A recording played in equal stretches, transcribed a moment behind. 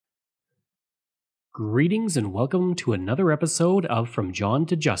Greetings and welcome to another episode of From John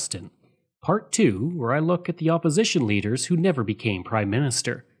to Justin, Part 2, where I look at the opposition leaders who never became Prime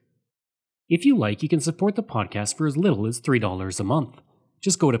Minister. If you like, you can support the podcast for as little as $3 a month.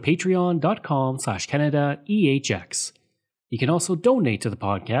 Just go to patreon.com/CanadaEHX. You can also donate to the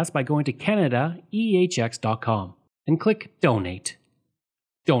podcast by going to CanadaEHX.com and click Donate.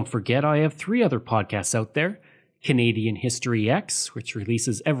 Don't forget I have 3 other podcasts out there. Canadian History X, which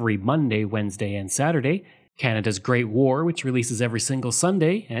releases every Monday, Wednesday, and Saturday, Canada's Great War, which releases every single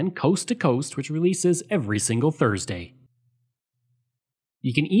Sunday, and Coast to Coast, which releases every single Thursday.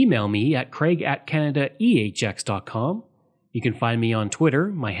 You can email me at craig@canadaehx.com. You can find me on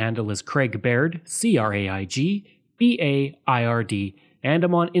Twitter. My handle is Craig Baird, CraigBaird, and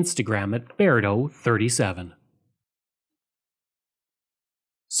I'm on Instagram at Bairdo37.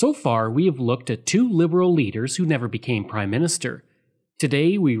 So far, we have looked at 2 Liberal leaders who never became Prime Minister.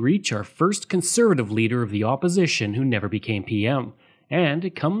 Today, we reach our first Conservative leader of the opposition who never became PM, and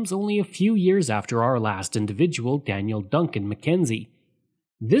it comes only a few years after our last individual, Daniel Duncan Mackenzie.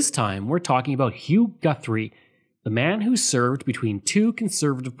 This time, we're talking about Hugh Guthrie, the man who served between 2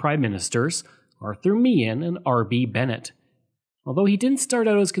 Conservative Prime Ministers, Arthur Meighen and R.B. Bennett. Although he didn't start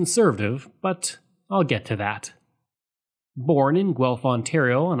out as Conservative, but I'll get to that. Born in Guelph,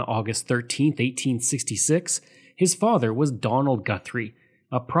 Ontario on August 13, 1866, his father was Donald Guthrie,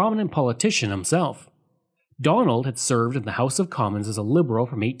 a prominent politician himself. Donald had served in the House of Commons as a Liberal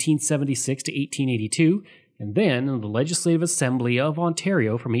from 1876 to 1882, and then in the Legislative Assembly of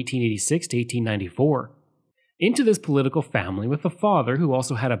Ontario from 1886 to 1894. Into this political family with a father who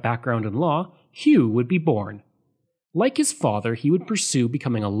also had a background in law, Hugh would be born. Like his father, he would pursue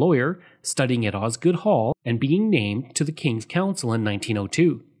becoming a lawyer, studying at Osgoode Hall, and being named to the King's Council in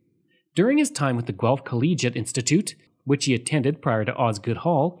 1902. During his time with the Guelph Collegiate Institute, which he attended prior to Osgoode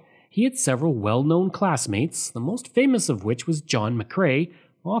Hall, he had several well-known classmates, the most famous of which was John McCrae,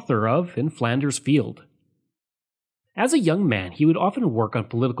 author of In Flanders Field. As a young man, he would often work on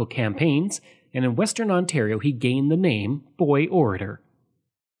political campaigns, and in Western Ontario he gained the name Boy Orator.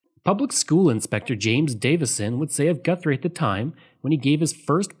 Public School Inspector James Davison would say of Guthrie at the time, when he gave his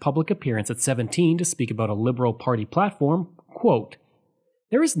first public appearance at 17 to speak about a Liberal Party platform, quote,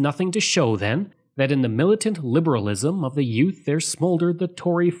 "There is nothing to show, then, that in the militant liberalism of the youth there smouldered the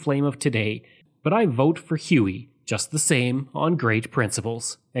Tory flame of today, but I vote for Hughie, just the same, on great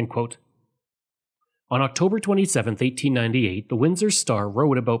principles." End quote. On October 27, 1898, the Windsor Star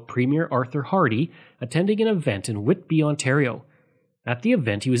wrote about Premier Arthur Hardy attending an event in Whitby, Ontario. At the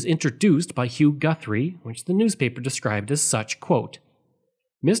event, he was introduced by Hugh Guthrie, which the newspaper described as such, quote,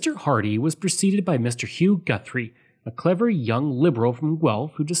 "Mr. Hardy was preceded by Mr. Hugh Guthrie, a clever young Liberal from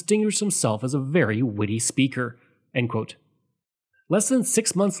Guelph who distinguished himself as a very witty speaker." End quote. Less than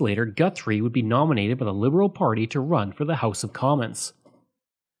 6 months later, Guthrie would be nominated by the Liberal Party to run for the House of Commons.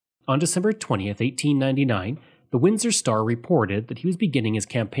 On December 20th, 1899, the Windsor Star reported that he was beginning his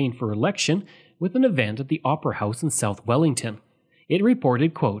campaign for election with an event at the Opera House in South Wellington. It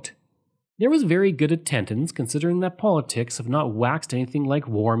reported, quote, "There was very good attendance considering that politics have not waxed anything like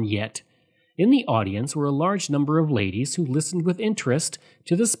warm yet. In the audience were a large number of ladies who listened with interest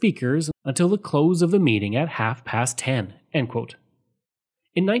to the speakers until the close of the meeting at 10:30. End quote.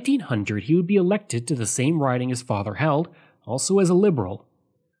 In 1900, he would be elected to the same riding his father held, also as a Liberal.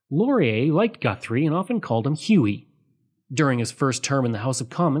 Laurier liked Guthrie and often called him Hughie. During his first term in the House of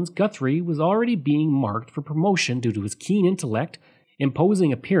Commons, Guthrie was already being marked for promotion due to his keen intellect,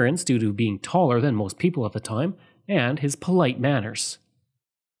 imposing appearance due to being taller than most people at the time, and his polite manners.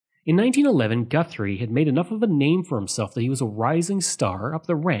 In 1911, Guthrie had made enough of a name for himself that he was a rising star up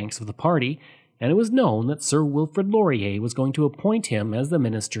the ranks of the party, and it was known that Sir Wilfrid Laurier was going to appoint him as the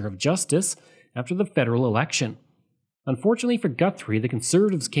Minister of Justice after the federal election. Unfortunately for Guthrie, the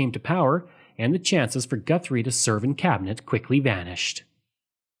Conservatives came to power, and the chances for Guthrie to serve in cabinet quickly vanished.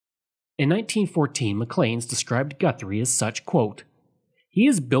 In 1914, Maclean's described Guthrie as such, quote, "He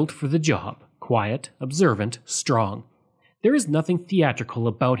is built for the job, quiet, observant, strong. There is nothing theatrical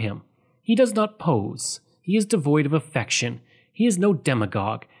about him. He does not pose. He is devoid of affection. He is no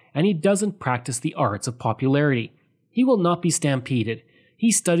demagogue, and he doesn't practice the arts of popularity. He will not be stampeded.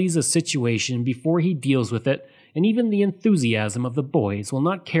 He studies a situation before he deals with it, and even the enthusiasm of the boys will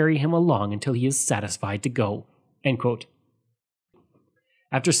not carry him along until he is satisfied to go." End quote.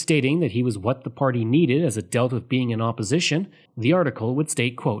 After stating that he was what the party needed as it dealt with being in opposition, the article would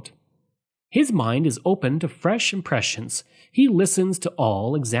state, quote, "His mind is open to fresh impressions. He listens to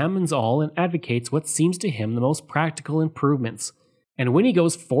all, examines all, and advocates what seems to him the most practical improvements. And when he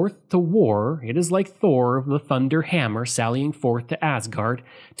goes forth to war, it is like Thor of the thunder hammer sallying forth to Asgard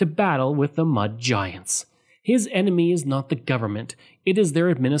to battle with the mud giants. His enemy is not the government, it is their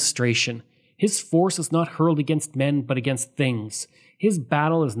administration. His force is not hurled against men, but against things. His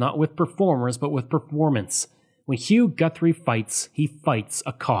battle is not with performers, but with performance. When Hugh Guthrie fights, he fights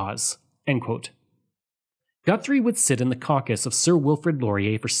a cause." End quote. Guthrie would sit in the caucus of Sir Wilfrid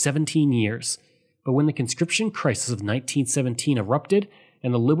Laurier for 17 years, but when the conscription crisis of 1917 erupted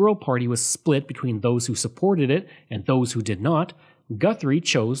and the Liberal Party was split between those who supported it and those who did not, Guthrie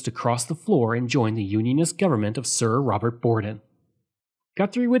chose to cross the floor and join the Unionist government of Sir Robert Borden.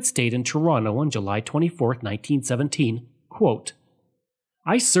 Guthrie would state in Toronto on July 24, 1917, quote,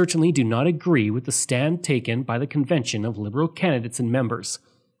 "I certainly do not agree with the stand taken by the Convention of Liberal candidates and members.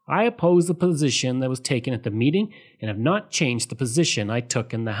 I oppose the position that was taken at the meeting and have not changed the position I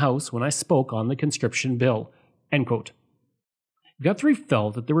took in the House when I spoke on the conscription bill." End quote. Guthrie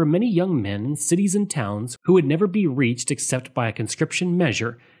felt that there were many young men in cities and towns who would never be reached except by a conscription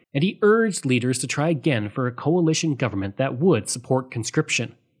measure, and he urged leaders to try again for a coalition government that would support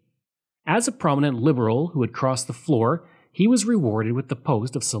conscription. As a prominent Liberal who had crossed the floor, he was rewarded with the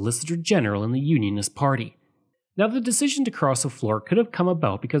post of Solicitor General in the Unionist Party. Now, the decision to cross the floor could have come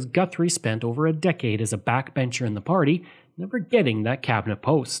about because Guthrie spent over a decade as a backbencher in the party, never getting that cabinet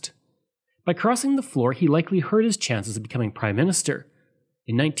post. By crossing the floor, he likely hurt his chances of becoming Prime Minister.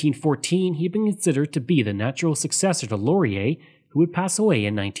 In 1914, he had been considered to be the natural successor to Laurier, who would pass away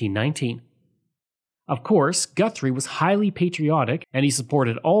in 1919. Of course, Guthrie was highly patriotic, and he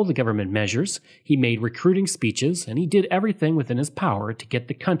supported all the government measures, he made recruiting speeches, and he did everything within his power to get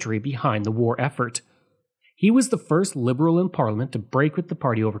the country behind the war effort. He was the first Liberal in Parliament to break with the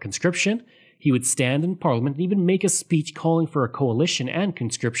party over conscription. He would stand in Parliament and even make a speech calling for a coalition and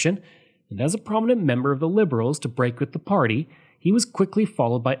conscription, and as a prominent member of the Liberals to break with the party, he was quickly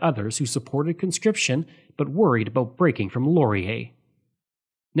followed by others who supported conscription but worried about breaking from Laurier.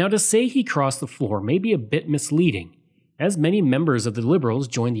 Now, to say he crossed the floor may be a bit misleading, as many members of the Liberals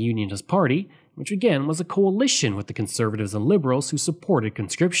joined the Unionist Party, which again was a coalition with the Conservatives and Liberals who supported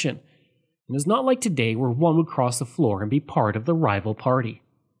conscription. It is not like today where one would cross the floor and be part of the rival party.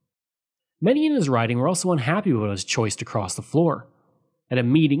 Many in his riding were also unhappy about his choice to cross the floor. At a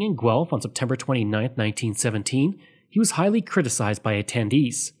meeting in Guelph on September 29, 1917, he was highly criticized by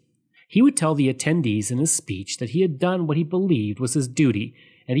attendees. He would tell the attendees in his speech that he had done what he believed was his duty,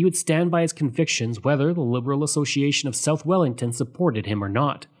 and he would stand by his convictions whether the Liberal Association of South Wellington supported him or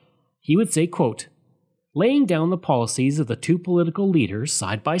not. He would say, quote, "Laying down the policies of the two political leaders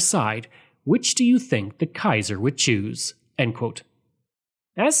side by side, which do you think the Kaiser would choose?" End quote.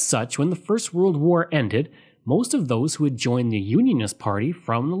 As such, when the First World War ended, most of those who had joined the Unionist Party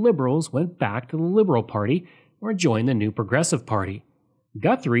from the Liberals went back to the Liberal Party or joined the New Progressive Party.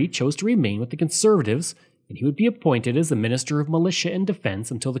 Guthrie chose to remain with the Conservatives, and he would be appointed as the Minister of Militia and Defence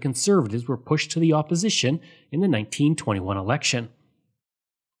until the Conservatives were pushed to the opposition in the 1921 election.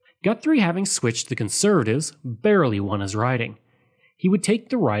 Guthrie, having switched to the Conservatives, barely won his riding. He would take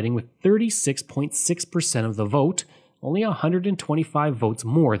the riding with 36.6% of the vote, only 125 votes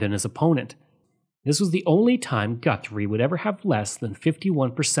more than his opponent. This was the only time Guthrie would ever have less than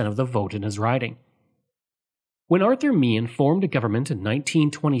 51% of the vote in his riding. When Arthur Meighen formed a government in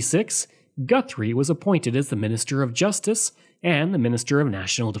 1926, Guthrie was appointed as the Minister of Justice and the Minister of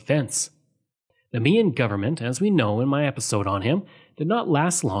National Defence. The Meighen government, as we know in my episode on him, did not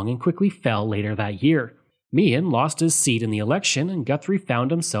last long and quickly fell later that year. Meighen lost his seat in the election, and Guthrie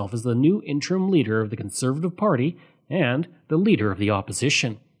found himself as the new interim leader of the Conservative Party and the leader of the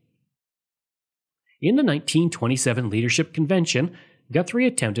opposition. In the 1927 Leadership Convention, Guthrie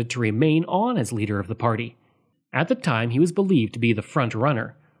attempted to remain on as leader of the party. At the time, he was believed to be the front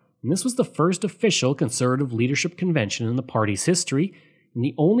runner, and this was the first official Conservative Leadership Convention in the party's history, and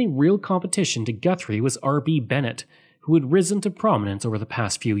the only real competition to Guthrie was R.B. Bennett, who had risen to prominence over the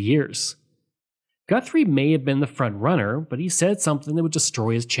past few years. Guthrie may have been the front runner, but he said something that would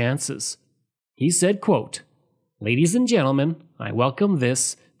destroy his chances. He said, quote, "Ladies and gentlemen, I welcome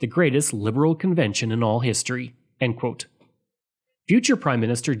this, the greatest Liberal convention in all history." End quote. Future Prime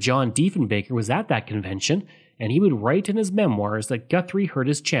Minister John Diefenbaker was at that convention, and he would write in his memoirs that Guthrie hurt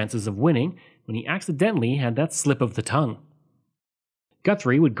his chances of winning when he accidentally had that slip of the tongue.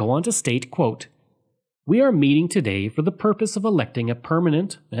 Guthrie would go on to state, quote, "We are meeting today for the purpose of electing a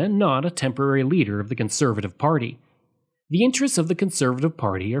permanent and not a temporary leader of the Conservative Party. The interests of the Conservative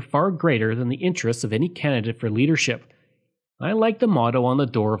Party are far greater than the interests of any candidate for leadership. I like the motto on the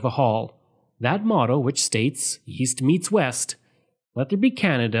door of the hall, that motto which states, East meets West. Let there be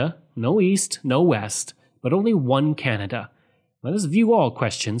Canada, no East, no West, but only one Canada. Let us view all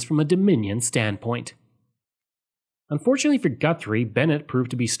questions from a Dominion standpoint. Unfortunately for Guthrie, Bennett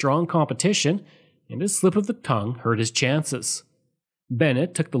proved to be strong competition, and his slip of the tongue hurt his chances.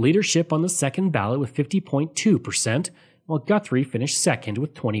 Bennett took the leadership on the second ballot with 50.2%, while Guthrie finished second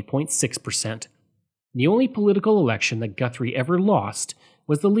with 20.6%. The only political election that Guthrie ever lost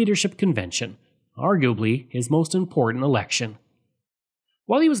was the leadership convention, arguably his most important election.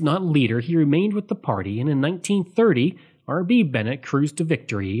 While he was not leader, he remained with the party, and in 1930, R.B. Bennett cruised to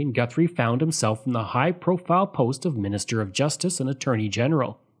victory, and Guthrie found himself in the high-profile post of Minister of Justice and Attorney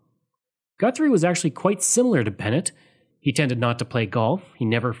General. Guthrie was actually quite similar to Bennett. He tended not to play golf, he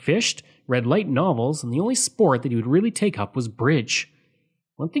never fished, read light novels, and the only sport that he would really take up was bridge.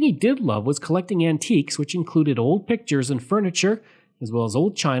 One thing he did love was collecting antiques, which included old pictures and furniture, as well as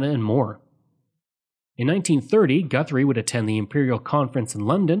old china and more. In 1930, Guthrie would attend the Imperial Conference in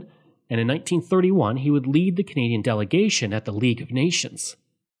London, and in 1931 he would lead the Canadian delegation at the League of Nations.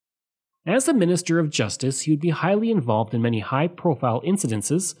 As the Minister of Justice, he would be highly involved in many high-profile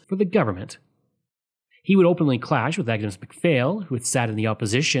incidences for the government. He would openly clash with Agnes MacPhail, who had sat in the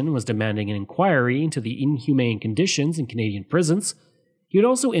opposition and was demanding an inquiry into the inhumane conditions in Canadian prisons. He would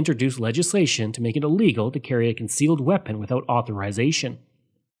also introduce legislation to make it illegal to carry a concealed weapon without authorization.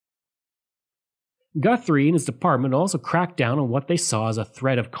 Guthrie and his department also cracked down on what they saw as a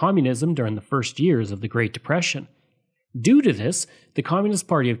threat of communism during the first years of the Great Depression. Due to this, the Communist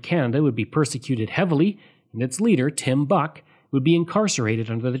Party of Canada would be persecuted heavily, and its leader, Tim Buck, would be incarcerated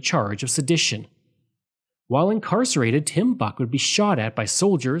under the charge of sedition. While incarcerated, Tim Buck would be shot at by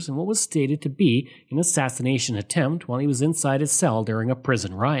soldiers in what was stated to be an assassination attempt while he was inside his cell during a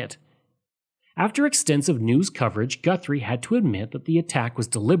prison riot. After extensive news coverage, Guthrie had to admit that the attack was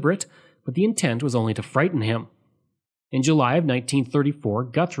deliberate, but the intent was only to frighten him. In July of 1934,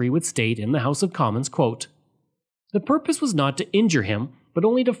 Guthrie would state in the House of Commons, quote, "The purpose was not to injure him, but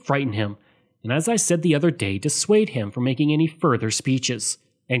only to frighten him, and as I said the other day, dissuade him from making any further speeches."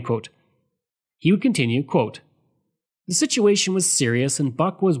 End quote. He would continue, quote, "The situation was serious, and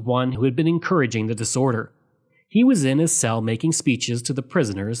Buck was one who had been encouraging the disorder. He was in his cell making speeches to the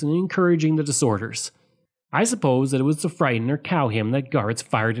prisoners and encouraging the disorders. I suppose that it was to frighten or cow him that guards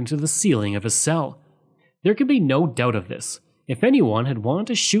fired into the ceiling of his cell. There could be no doubt of this. If anyone had wanted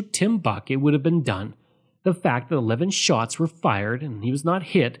to shoot Tim Buck, it would have been done. The fact that 11 shots were fired and he was not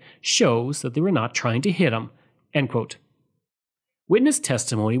hit shows that they were not trying to hit him." End quote. Witness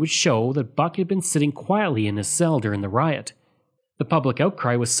testimony would show that Buck had been sitting quietly in his cell during the riot. The public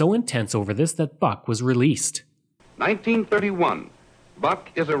outcry was so intense over this that Buck was released. 1931. Buck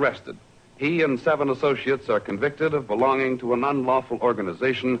is arrested. He and 7 associates are convicted of belonging to an unlawful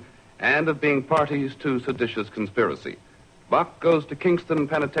organization and of being parties to seditious conspiracy. Buck goes to Kingston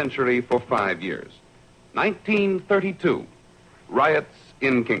Penitentiary for 5 years. 1932. Riots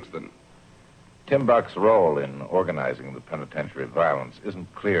in Kingston. Tim Buck's role in organizing the penitentiary violence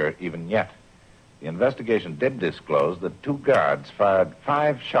isn't clear even yet. The investigation did disclose that 2 guards fired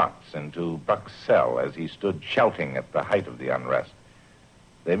 5 shots into Buck's cell as he stood shouting at the height of the unrest.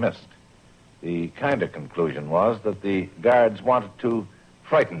 They missed. The kinder conclusion was that the guards wanted to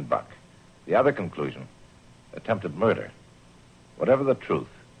frighten Buck. The other conclusion, attempted murder. Whatever the truth,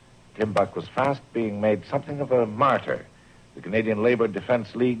 Tim Buck was fast being made something of a martyr. The Canadian Labour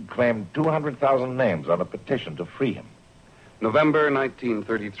Defence League claimed 200,000 names on a petition to free him. November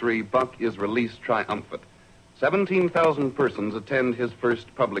 1933, Buck is released triumphant. 17,000 persons attend his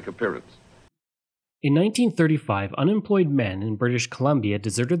first public appearance. In 1935, unemployed men in British Columbia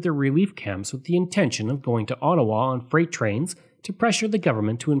deserted their relief camps with the intention of going to Ottawa on freight trains to pressure the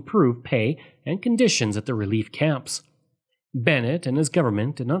government to improve pay and conditions at the relief camps. Bennett and his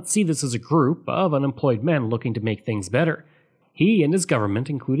government did not see this as a group of unemployed men looking to make things better. He and his government,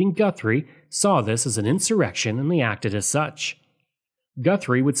 including Guthrie, saw this as an insurrection and they acted as such.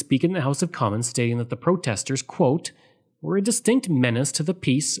 Guthrie would speak in the House of Commons stating that the protesters, quote, "were a distinct menace to the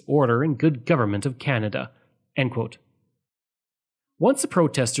peace, order, and good government of Canada." End quote. Once the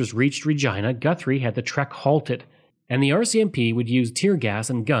protesters reached Regina, Guthrie had the trek halted, and the RCMP would use tear gas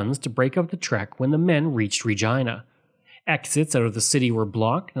and guns to break up the trek when the men reached Regina. Exits out of the city were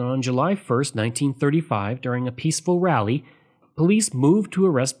blocked, and on July 1st, 1935, during a peaceful rally, police moved to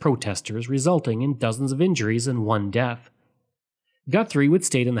arrest protesters, resulting in dozens of injuries and 1 death. Guthrie would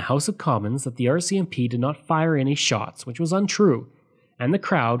state in the House of Commons that the RCMP did not fire any shots, which was untrue, and the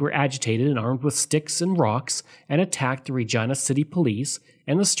crowd were agitated and armed with sticks and rocks and attacked the Regina City Police,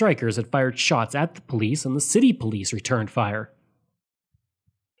 and the strikers had fired shots at the police and the city police returned fire.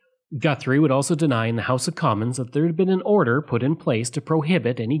 Guthrie would also deny in the House of Commons that there had been an order put in place to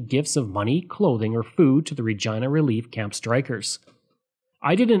prohibit any gifts of money, clothing, or food to the Regina Relief Camp strikers.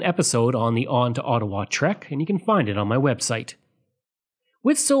 I did an episode on the On to Ottawa trek, and you can find it on my website.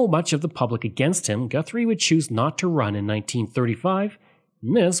 With so much of the public against him, Guthrie would choose not to run in 1935,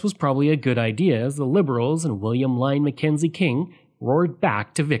 and this was probably a good idea as the Liberals and William Lyon Mackenzie King roared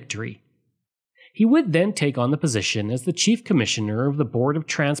back to victory. He would then take on the position as the Chief Commissioner of the Board of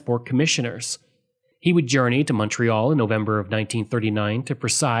Transport Commissioners. He would journey to Montreal in November of 1939 to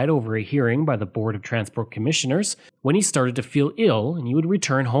preside over a hearing by the Board of Transport Commissioners when he started to feel ill, and he would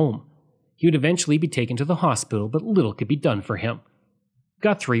return home. He would eventually be taken to the hospital, but little could be done for him.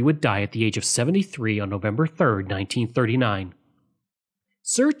 Guthrie would die at the age of 73 on November 3, 1939.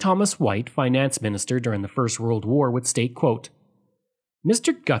 Sir Thomas White, finance minister during the First World War, would state, quote,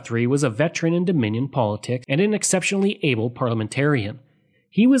 Mr. Guthrie was a veteran in Dominion politics and an exceptionally able parliamentarian.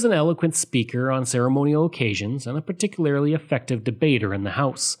 He was an eloquent speaker on ceremonial occasions and a particularly effective debater in the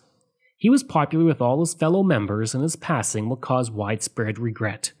House. He was popular with all his fellow members, and his passing will cause widespread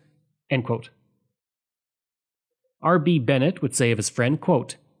regret. End quote. R.B. Bennett would say of his friend,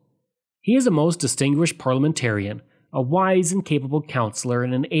 quote, He is a most distinguished parliamentarian, a wise and capable counsellor,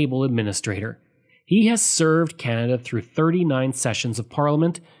 and an able administrator. He has served Canada through 39 sessions of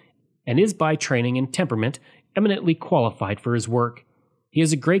Parliament and is by training and temperament eminently qualified for his work. He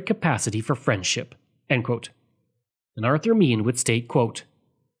has a great capacity for friendship. End quote. And Arthur Meighen would state, quote,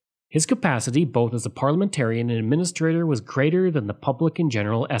 His capacity both as a parliamentarian and administrator was greater than the public in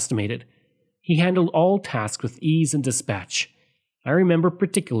general estimated. He handled all tasks with ease and dispatch. I remember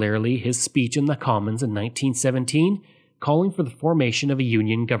particularly his speech in the Commons in 1917, calling for the formation of a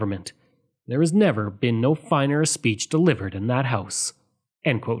union government. There has never been no finer a speech delivered in that house.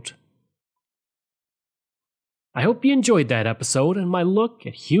 End quote. I hope you enjoyed that episode and my look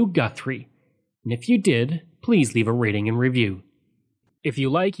at Hugh Guthrie. And if you did, please leave a rating and review. If you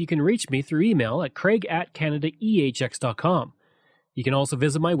like, you can reach me through email at craig@canadaehx.com. You can also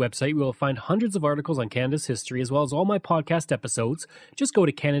visit my website where you'll find hundreds of articles on Canada's history as well as all my podcast episodes. Just go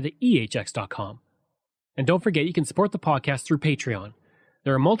to canadaehx.com. And don't forget, you can support the podcast through Patreon.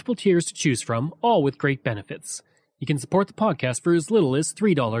 There are multiple tiers to choose from, all with great benefits. You can support the podcast for as little as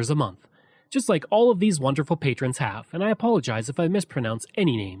 $3 a month, just like all of these wonderful patrons have, and I apologize if I mispronounce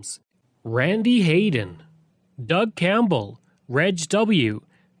any names. Randy Hayden, Doug Campbell, Reg W.,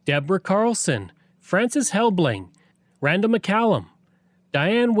 Deborah Carlson, Francis Helbling, Randall McCallum,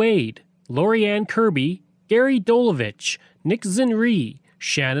 Diane Wade, Lorianne Kirby, Gary Dolovich, Nick Zinri,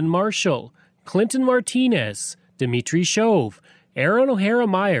 Shannon Marshall, Clinton Martinez, Dimitri Chauve, Aaron O'Hara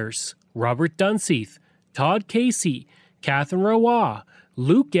Myers, Robert Dunseith, Todd Casey, Catherine Roy,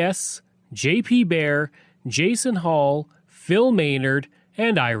 Luke S., J.P. Bear, Jason Hall, Phil Maynard,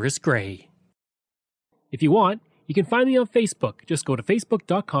 and Iris Gray. If you want, you can find me on Facebook. Just go to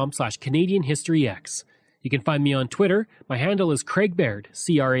facebook.com/CanadianHistoryX. You can find me on Twitter. My handle is Craig Baird,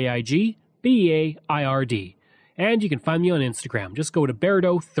 CraigBeard. And you can find me on Instagram. Just go to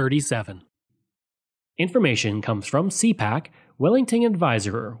Bairdo37. Information comes from CPAC, Wellington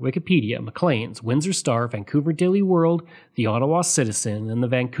Advisorer, Wikipedia, Maclean's, Windsor Star, Vancouver Daily World, the Ottawa Citizen, and the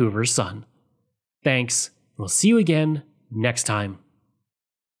Vancouver Sun. Thanks. We'll see you again next time.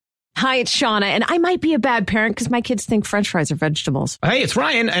 Hi, it's Shauna, and I might be a bad parent because my kids think French fries are vegetables. Hey, it's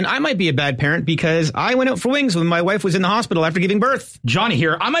Ryan, and I might be a bad parent because I went out for wings when my wife was in the hospital after giving birth. Johnny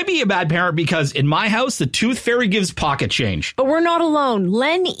here. I might be a bad parent because in my house, the tooth fairy gives pocket change. But we're not alone.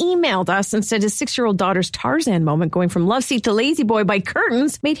 Len emailed us and said his 6-year-old daughter's Tarzan moment going from love seat to lazy boy by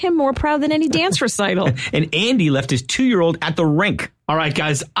curtains made him more proud than any dance recital. And Andy left his 2-year-old at the rink. All right,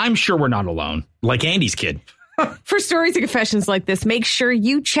 guys, I'm sure we're not alone. Like Andy's kid. For stories and confessions like this, make sure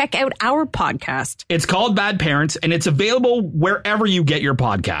you check out our podcast. It's called Bad Parents, and it's available wherever you get your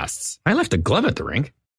podcasts. I left a glove at the rink.